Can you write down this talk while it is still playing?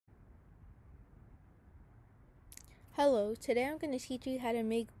Hello, today I'm going to teach you how to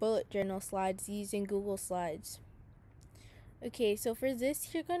make bullet journal slides using Google Slides. Okay, so for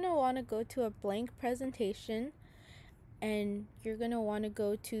this, you're going to want to go to a blank presentation and you're going to want to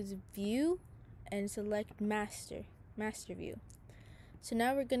go to the view and select master view. So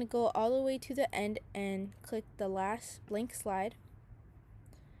now we're going to go all the way to the end and click the last blank slide.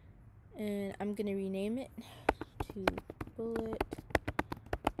 And I'm going to rename it to bullet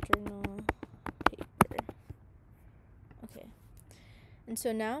journal paper. Okay. And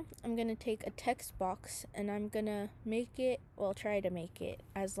so now I'm going to take a text box and I'm going to make it, try to make it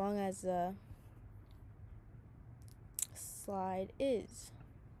as long as the slide is.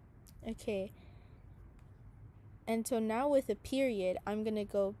 Okay. And so now with a period, I'm going to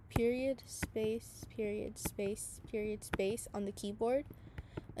go period, space, period, space, period, space on the keyboard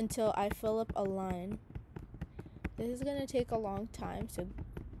until I fill up a line. This is going to take a long time, so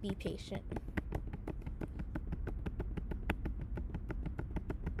be patient.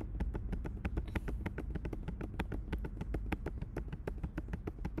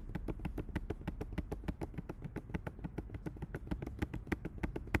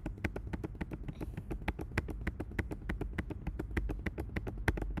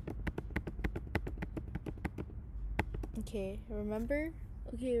 Okay, we're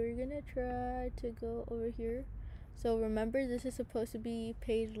gonna try to go over here. So remember, this is supposed to be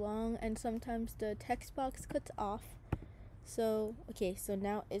page long and sometimes the text box cuts off. So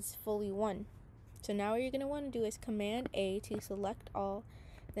now it's fully one. So now what you're gonna want to do is Command A to select all,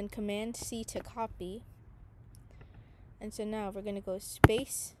 then Command C to copy. And so now we're gonna go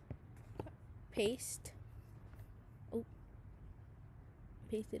space, paste. Oh,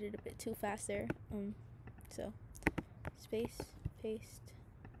 pasted it a bit too fast there. So space, paste,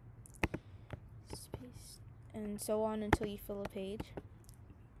 space, and so on until you fill a page.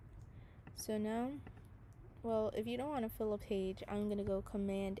 So now, if you don't want to fill a page, I'm going to go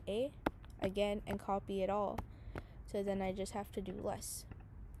Command A again and copy it all. So then I just have to do less.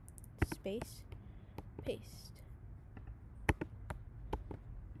 Space, paste,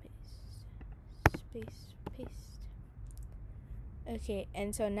 paste, space, paste. Okay,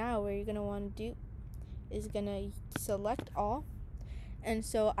 and so now what you're going to want to do is going to select all. And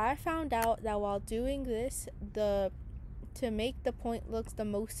so I found out that while doing this, to make the point look the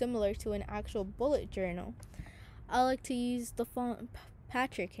most similar to an actual bullet journal, I like to use the font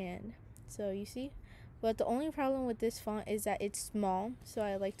Patrick Hand. So you see? But the only problem with this font is that it's small, so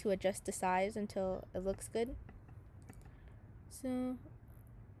I like to adjust the size until it looks good. So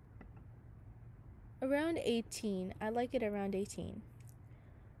around 18. I like it around 18.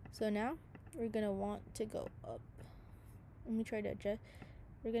 So now we're going to want to go up. Let me try to adjust.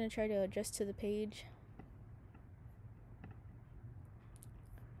 We're going to try to adjust to the page.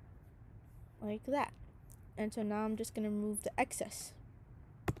 Like that. And so now I'm just going to remove the excess.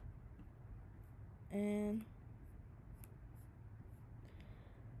 And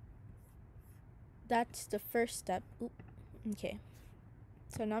that's the first step. Okay.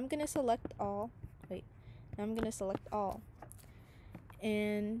 So now I'm going to select all. Now I'm going to select all.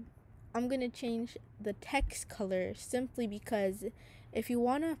 And I'm going to change the text color simply because if you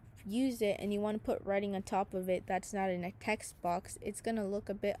want to use it and you want to put writing on top of it that's not in a text box, it's going to look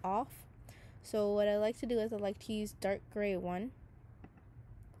a bit off. So what I like to do is I like to use dark gray one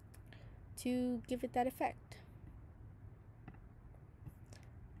to give it that effect.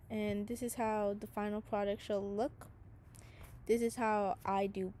 And this is how the final product shall look. This is how I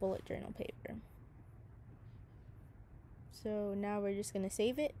do bullet journal paper. So now we're just going to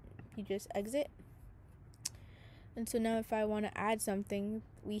save it. You just exit. And so now if I want to add something,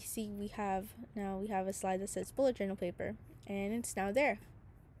 we have a slide that says bullet journal paper, and it's now there.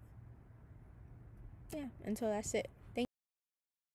 Yeah, and so that's it.